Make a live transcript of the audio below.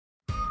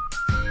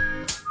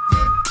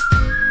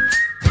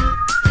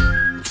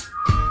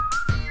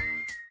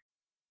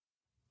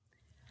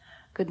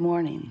Good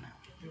morning.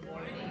 Good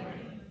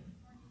morning.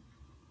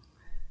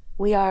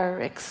 We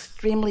are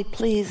extremely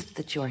pleased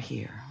that you're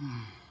here.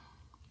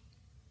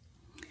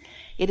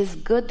 It is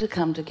good to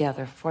come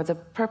together for the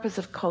purpose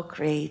of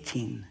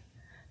co-creating.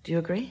 Do you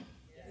agree?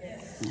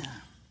 Yes.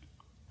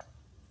 Yeah.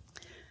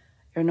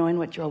 You're knowing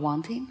what you're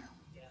wanting?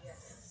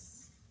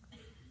 Yes.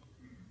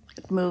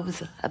 It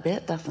moves a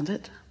bit, doesn't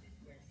it?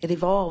 It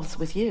evolves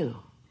with you.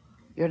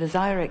 Your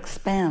desire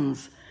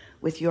expands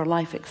with your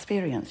life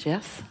experience,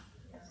 yes?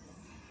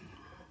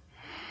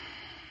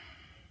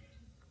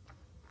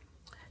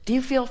 Do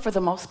you feel for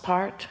the most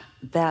part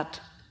that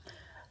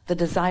the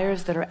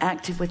desires that are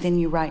active within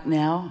you right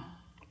now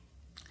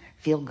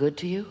feel good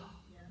to you?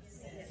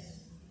 Yes.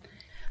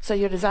 So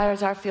your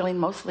desires are feeling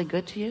mostly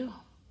good to you?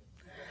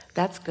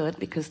 That's good,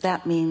 because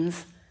that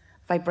means,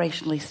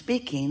 vibrationally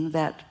speaking,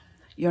 that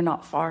you're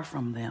not far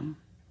from them.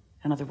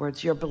 In other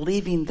words, you're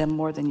believing them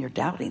more than you're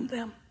doubting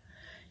them.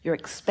 You're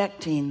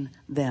expecting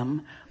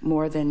them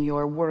more than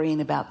you're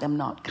worrying about them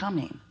not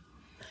coming.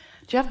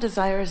 Do you have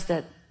desires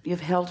that you've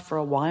held for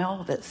a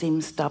while that seem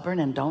stubborn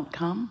and don't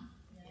come?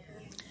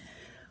 Yes.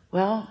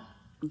 Well,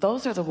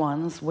 those are the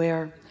ones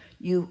where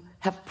you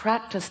have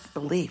practiced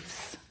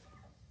beliefs.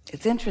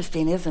 It's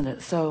interesting, isn't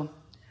it? So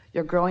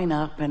you're growing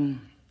up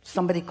and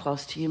somebody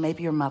close to you,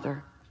 maybe your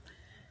mother,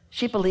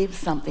 she believes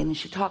something and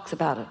she talks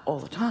about it all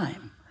the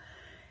time.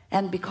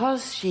 And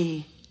because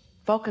she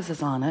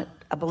focuses on it,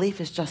 a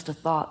belief is just a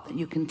thought that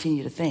you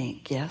continue to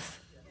think, yes?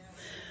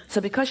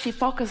 So because she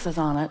focuses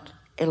on it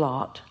a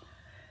lot,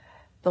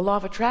 the law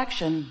of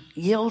attraction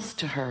yields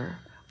to her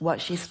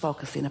what she's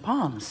focusing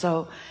upon.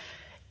 So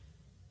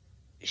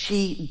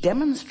she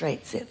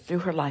demonstrates it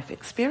through her life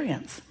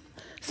experience.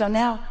 So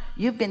now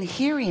you've been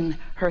hearing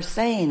her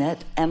saying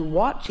it and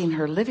watching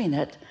her living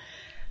it,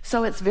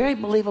 so it's very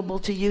believable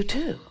to you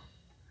too.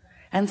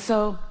 And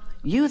so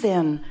you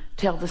then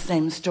tell the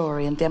same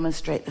story and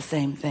demonstrate the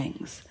same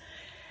things,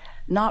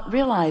 not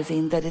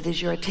realizing that it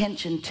is your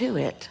attention to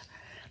it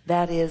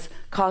that is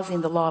causing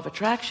the law of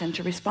attraction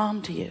to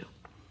respond to you.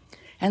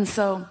 And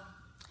so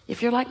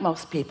if you're like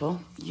most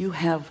people, you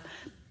have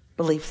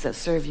beliefs that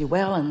serve you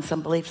well and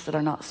some beliefs that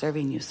are not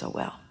serving you so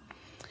well.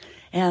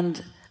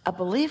 And a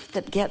belief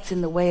that gets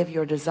in the way of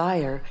your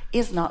desire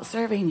is not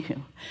serving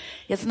you.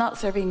 It's not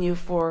serving you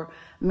for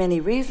many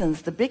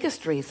reasons. The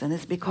biggest reason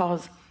is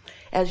because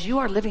as you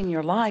are living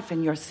your life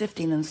and you're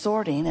sifting and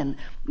sorting and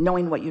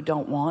knowing what you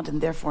don't want and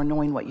therefore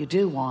knowing what you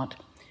do want,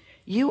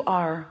 you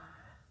are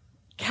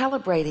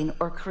calibrating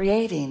or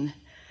creating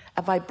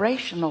a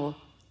vibrational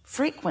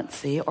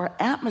frequency or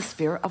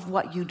atmosphere of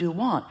what you do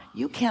want.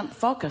 You can't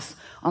focus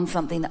on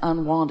something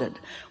unwanted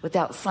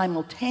without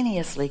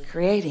simultaneously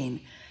creating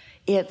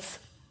its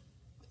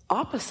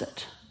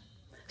opposite.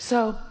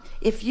 So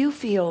if you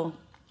feel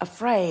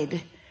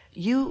afraid,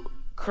 you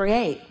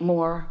create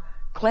more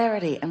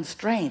clarity and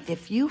strength.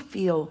 If you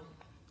feel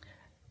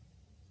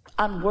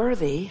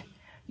unworthy,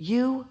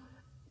 you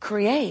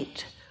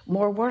create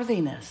more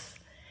worthiness.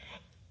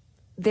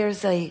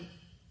 There's a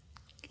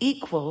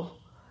equal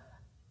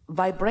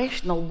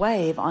vibrational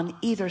wave on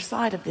either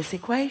side of this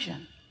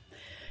equation.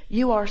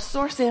 You are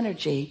source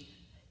energy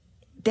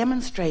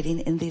demonstrating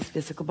in these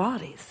physical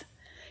bodies.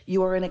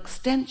 You are an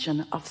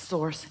extension of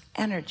source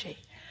energy.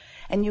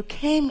 And you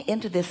came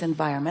into this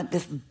environment,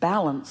 this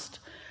balanced,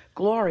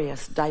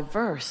 glorious,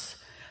 diverse,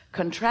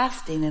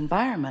 contrasting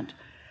environment,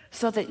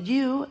 so that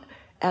you,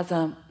 as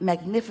a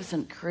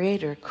magnificent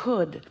creator,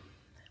 could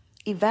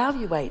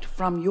evaluate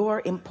from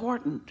your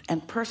important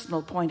and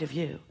personal point of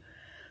view,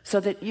 so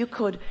that you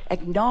could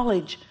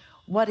acknowledge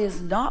what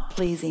is not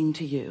pleasing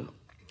to you.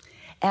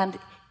 And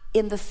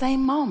in the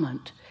same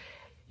moment,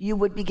 you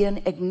would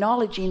begin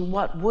acknowledging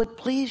what would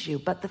please you.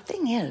 But the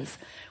thing is,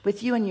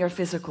 with you and your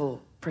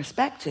physical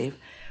perspective,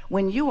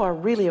 when you are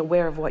really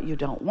aware of what you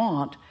don't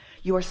want,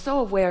 you are so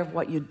aware of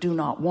what you do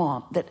not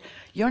want that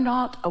you're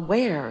not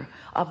aware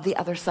of the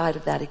other side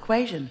of that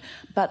equation.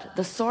 But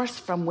the source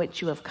from which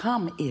you have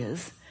come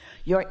is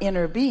your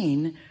inner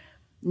being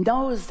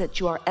knows that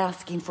you are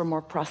asking for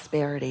more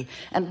prosperity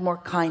and more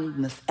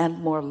kindness and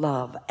more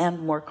love and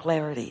more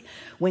clarity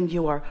when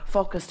you are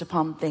focused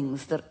upon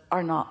things that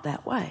are not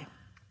that way.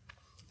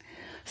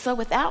 So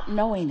without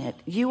knowing it,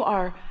 you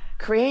are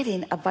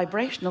creating a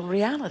vibrational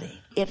reality.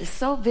 It is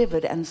so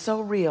vivid and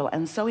so real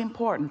and so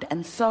important,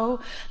 and so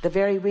the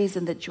very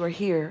reason that you're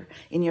here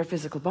in your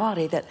physical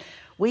body, that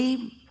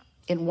we,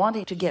 in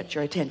wanting to get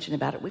your attention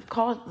about it, we've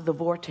called it the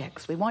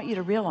vortex. We want you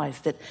to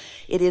realize that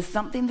it is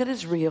something that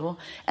is real,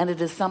 and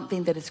it is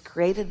something that is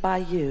created by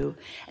you,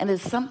 and it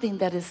is something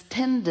that is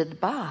tended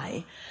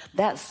by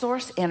that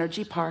source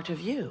energy part of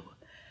you.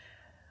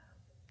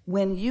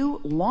 When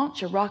you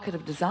launch a rocket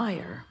of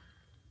desire,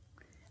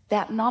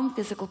 that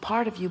non-physical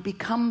part of you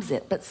becomes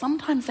it. But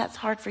sometimes that's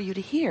hard for you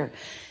to hear,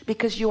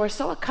 because you are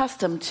so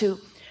accustomed to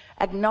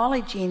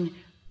acknowledging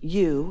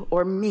you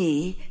or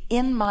me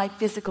in my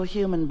physical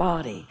human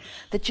body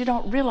that you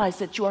don't realize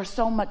that you are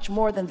so much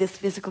more than this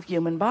physical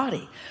human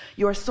body.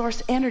 You are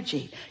source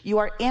energy. You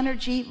are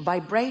energy,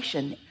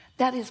 vibration,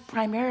 That is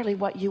primarily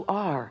what you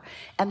are.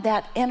 And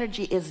that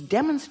energy is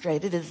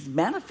demonstrated, is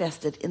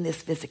manifested in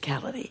this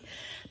physicality.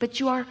 But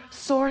you are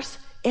source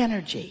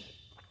energy.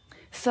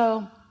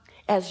 So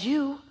as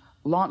you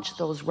launch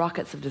those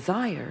rockets of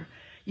desire,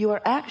 you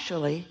are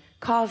actually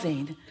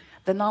causing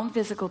the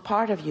non-physical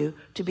part of you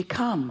to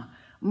become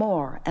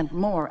more and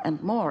more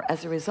and more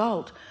as a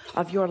result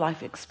of your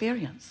life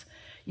experience.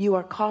 You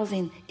are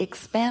causing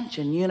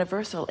expansion,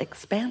 universal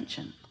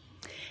expansion.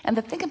 And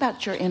the thing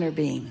about your inner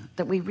being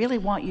that we really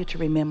want you to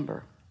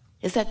remember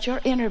is that your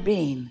inner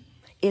being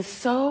is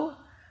so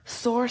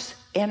source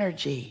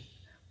energy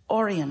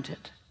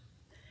oriented,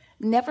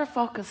 never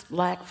focused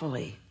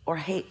lackfully or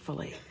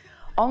hatefully,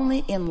 only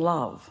in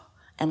love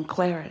and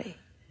clarity,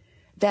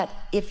 that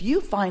if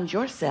you find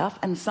yourself,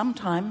 and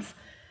sometimes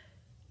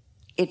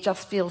it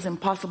just feels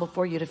impossible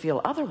for you to feel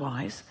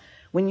otherwise,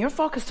 when you're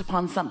focused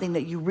upon something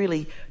that you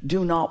really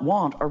do not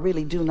want or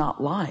really do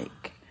not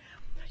like,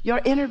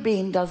 your inner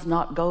being does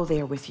not go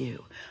there with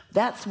you.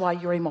 That's why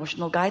your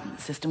emotional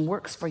guidance system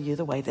works for you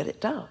the way that it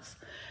does.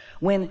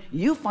 When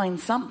you find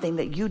something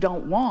that you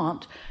don't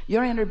want,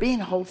 your inner being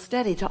holds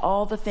steady to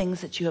all the things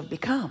that you have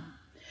become.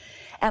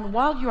 And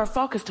while you are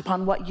focused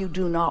upon what you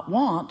do not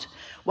want,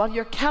 while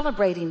you're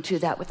calibrating to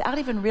that without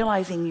even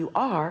realizing you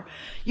are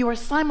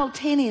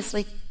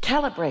simultaneously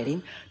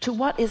calibrating to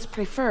what is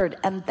preferred.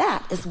 And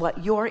that is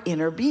what your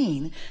inner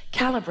being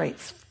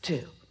calibrates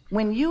to.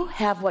 When you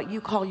have what you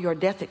call your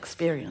death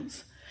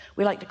experience,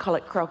 we like to call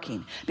it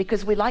croaking,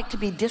 because we like to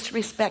be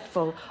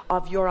disrespectful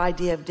of your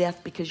idea of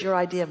death, because your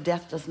idea of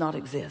death does not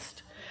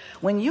exist.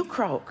 When you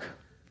croak,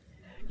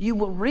 you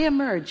will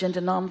reemerge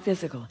into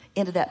non-physical,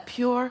 into that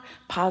pure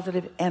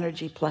positive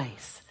energy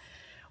place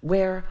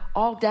where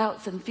all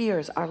doubts and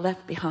fears are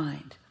left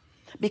behind.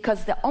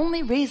 Because the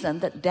only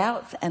reason that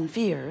doubts and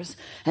fears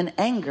and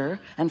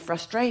anger and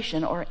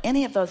frustration, or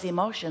any of those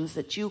emotions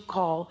that you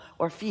call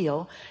or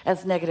feel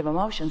as negative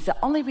emotions, the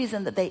only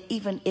reason that they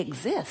even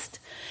exist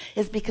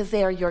is because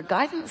they are your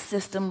guidance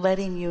system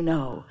letting you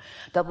know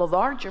that the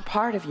larger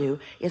part of you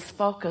is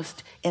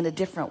focused in a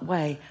different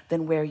way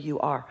than where you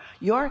are.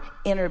 Your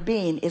inner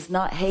being is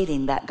not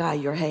hating that guy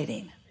you're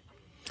hating.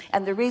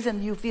 And the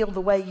reason you feel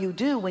the way you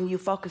do when you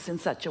focus in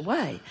such a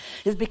way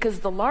is because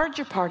the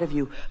larger part of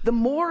you, the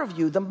more of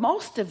you, the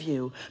most of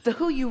you, the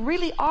who you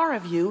really are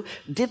of you,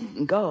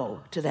 didn't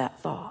go to that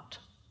thought.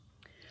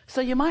 So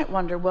you might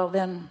wonder, well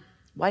then,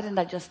 why didn't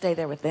I just stay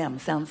there with them?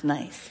 Sounds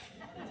nice.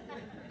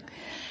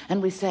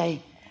 And we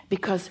say,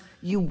 because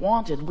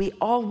we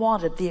all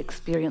wanted the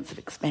experience of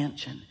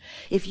expansion.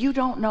 If you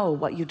don't know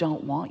what you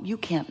don't want, you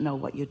can't know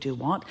what you do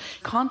want.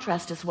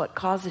 Contrast is what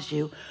causes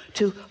you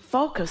to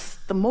focus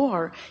the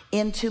more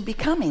into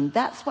becoming.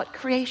 That's what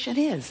creation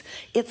is.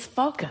 It's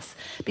focus,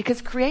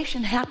 because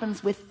creation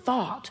happens with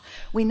thought.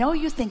 We know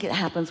you think it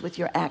happens with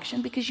your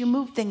action because you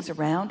move things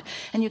around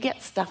and you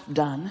get stuff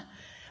done.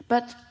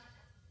 But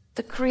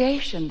the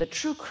creation, the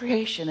true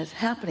creation, is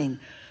happening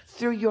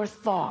through your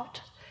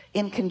thought,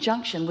 in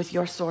conjunction with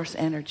your source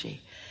energy.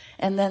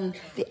 And then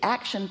the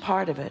action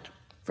part of it,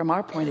 from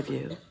our point of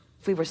view,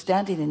 if we were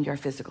standing in your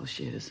physical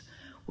shoes,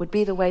 would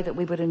be the way that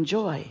we would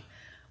enjoy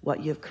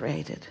what you've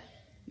created.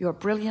 You're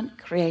brilliant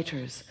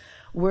creators,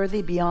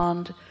 worthy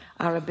beyond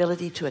our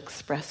ability to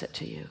express it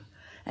to you.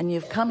 And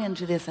you've come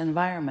into this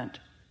environment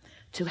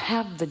to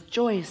have the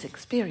joyous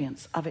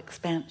experience of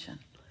expansion.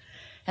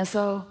 And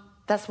so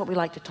that's what we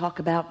like to talk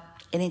about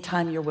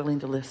anytime you're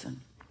willing to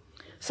listen.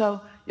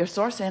 So your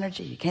source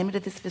energy, you came into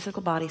this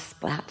physical body,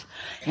 splat,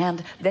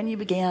 and then you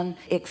began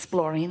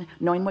exploring,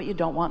 knowing what you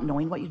don't want,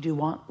 knowing what you do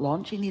want,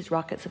 launching these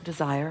rockets of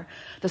desire.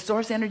 The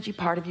source energy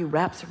part of you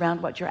wraps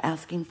around what you're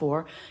asking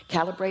for,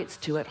 calibrates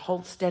to it,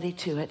 holds steady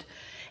to it.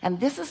 And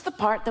this is the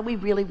part that we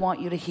really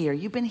want you to hear.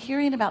 You've been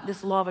hearing about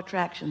this law of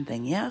attraction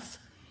thing, yes?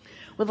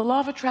 Well, the law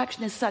of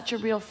attraction is such a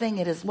real thing.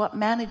 It is what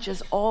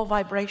manages all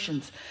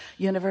vibrations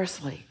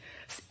universally.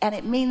 And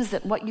it means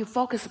that what you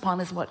focus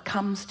upon is what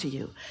comes to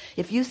you.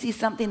 If you see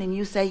something and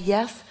you say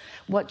yes,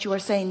 what you are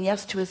saying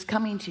yes to is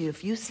coming to you.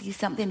 If you see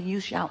something and you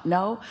shout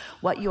no,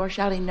 what you are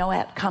shouting no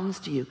at comes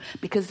to you.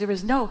 Because there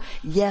is no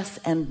yes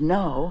and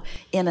no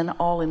in an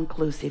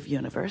all-inclusive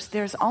universe.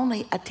 There's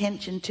only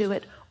attention to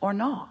it or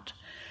not.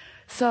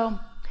 So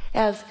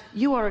as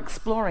you are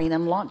exploring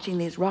and launching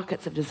these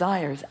rockets of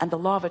desires and the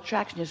law of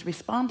attraction is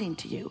responding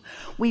to you,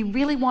 we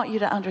really want you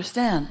to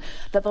understand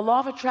that the law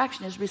of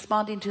attraction is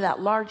responding to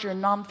that larger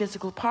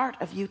non-physical part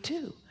of you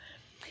too.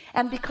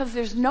 And because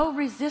there's no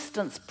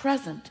resistance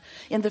present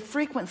in the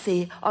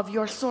frequency of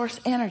your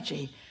source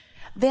energy,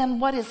 then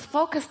what is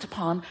focused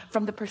upon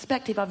from the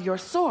perspective of your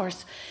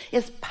source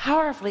is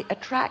powerfully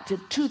attracted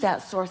to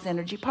that source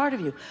energy part of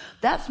you.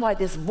 That's why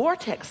this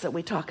vortex that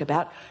we talk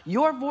about,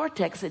 your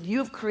vortex that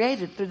you've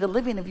created through the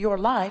living of your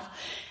life,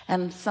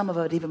 and some of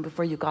it even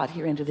before you got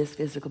here into this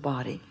physical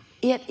body,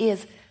 it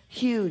is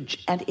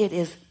huge and it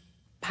is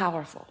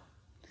powerful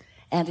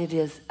and it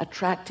is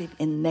attractive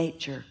in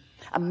nature,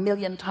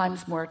 1,000,000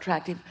 times more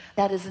attractive.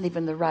 That isn't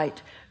even the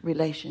right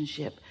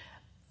relationship.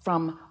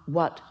 from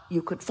what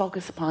you could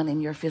focus upon in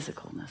your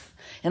physicalness.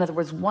 In other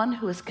words, one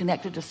who is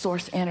connected to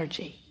source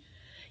energy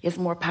is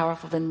more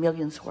powerful than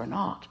millions who are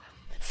not.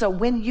 So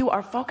when you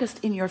are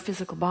focused in your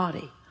physical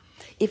body,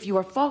 if you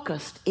are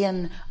focused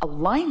in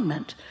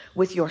alignment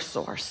with your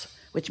source,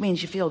 which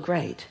means you feel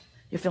great,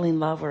 you're feeling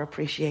love or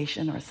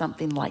appreciation or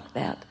something like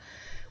that,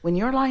 when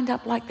you're lined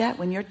up like that,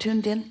 when you're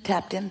tuned in,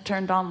 tapped in,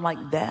 turned on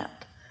like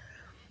that,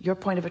 your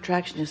point of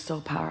attraction is so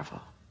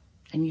powerful,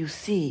 and you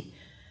see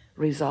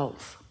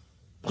results,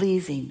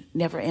 pleasing,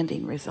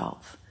 never-ending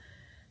results.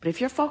 But if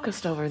you're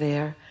focused over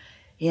there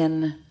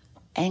in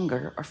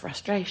anger or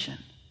frustration,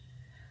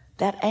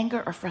 that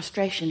anger or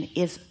frustration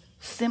is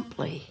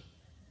simply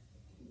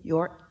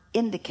your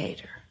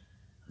indicator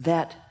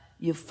that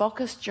you've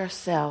focused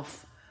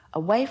yourself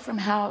away from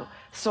how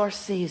source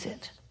sees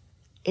it.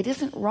 It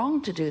isn't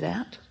wrong to do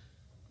that,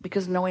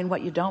 because knowing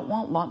what you don't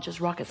want launches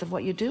rockets of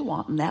what you do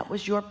want, and that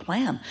was your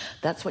plan.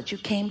 That's what you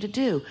came to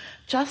do.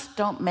 Just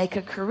don't make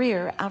a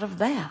career out of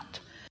that.